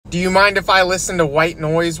Do you mind if I listen to white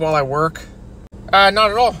noise while I work? Not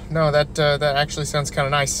at all. No, that actually sounds kind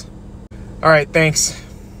of nice. All right, thanks.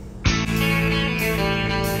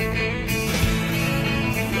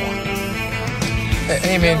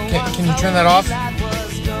 Hey man, can you turn that off?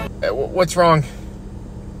 What's wrong?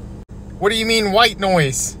 What do you mean white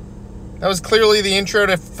noise? That was clearly the intro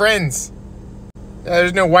to Friends.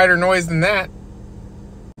 There's no whiter noise than that.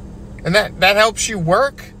 And that helps you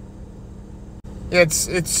work? Yeah,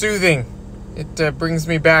 it's soothing. It brings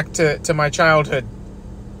me back to my childhood.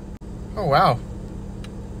 Oh wow.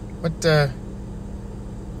 What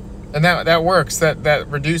and that works. That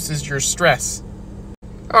reduces your stress.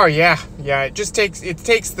 Oh yeah. It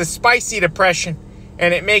takes the spicy depression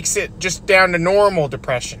and it makes it just down to normal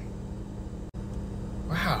depression.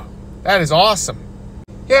 Wow. That is awesome.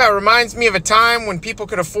 Yeah, it reminds me of a time when people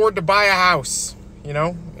could afford to buy a house. You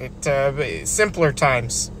know, simpler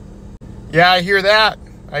times. Yeah, I hear that.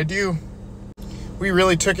 I do. We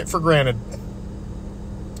really took it for granted.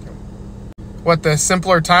 What, the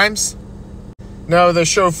simpler times? No, the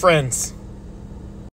show Friends.